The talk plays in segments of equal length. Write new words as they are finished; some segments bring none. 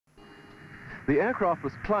The aircraft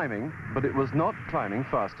was climbing, but it was not climbing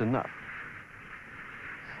fast enough.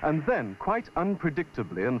 And then, quite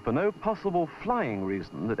unpredictably, and for no possible flying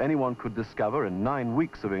reason that anyone could discover in 9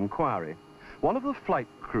 weeks of inquiry, one of the flight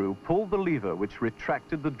crew pulled the lever which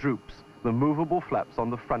retracted the droops, the movable flaps on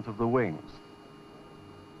the front of the wings.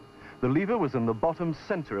 The lever was in the bottom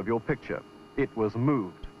center of your picture. It was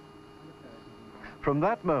moved. From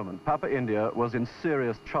that moment, Papa India was in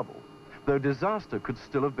serious trouble, though disaster could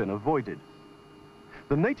still have been avoided.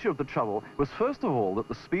 The nature of the trouble was, first of all, that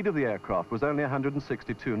the speed of the aircraft was only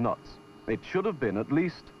 162 knots. It should have been at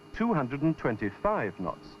least 225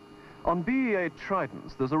 knots. On BEA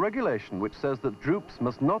Tridents, there's a regulation which says that droops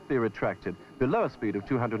must not be retracted below a speed of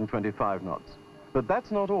 225 knots. But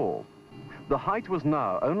that's not all. The height was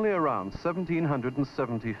now only around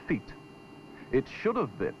 1,770 feet. It should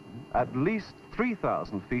have been at least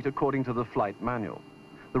 3,000 feet according to the flight manual.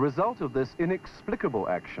 The result of this inexplicable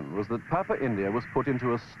action was that Papa India was put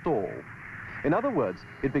into a stall. In other words,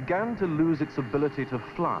 it began to lose its ability to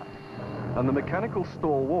fly, and the mechanical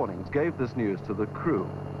stall warnings gave this news to the crew.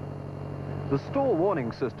 The stall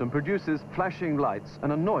warning system produces flashing lights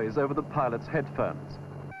and a noise over the pilot's headphones.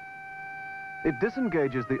 It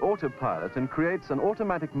disengages the autopilot and creates an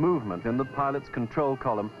automatic movement in the pilot's control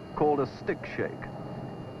column called a stick shake.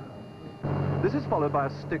 This is followed by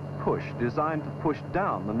a stick push designed to push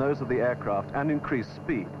down the nose of the aircraft and increase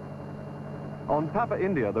speed. On Papa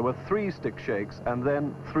India, there were 3 stick shakes and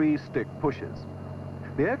then 3 stick pushes.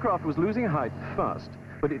 The aircraft was losing height fast,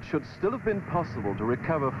 but it should still have been possible to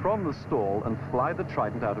recover from the stall and fly the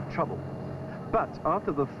Trident out of trouble. But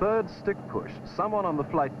after the 3rd stick push, someone on the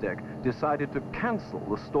flight deck decided to cancel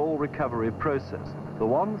the stall recovery process, the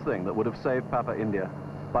one thing that would have saved Papa India,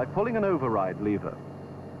 by pulling an override lever.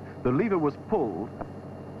 The lever was pulled,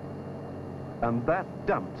 and that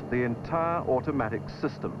dumped the entire automatic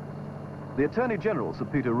system. The Attorney General, Sir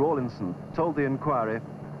Peter Rawlinson, told the Enquiry,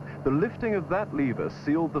 "The lifting of that lever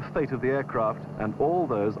sealed the fate of the aircraft and all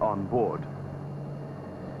those on board."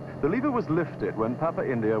 The lever was lifted when Papa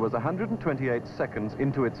India was 128 seconds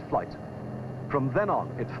into its flight. From then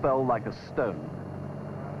on, it fell like a stone.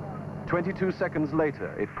 22 seconds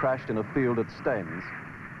later, it crashed in a field at Staines.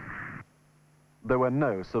 There were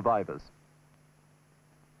no survivors.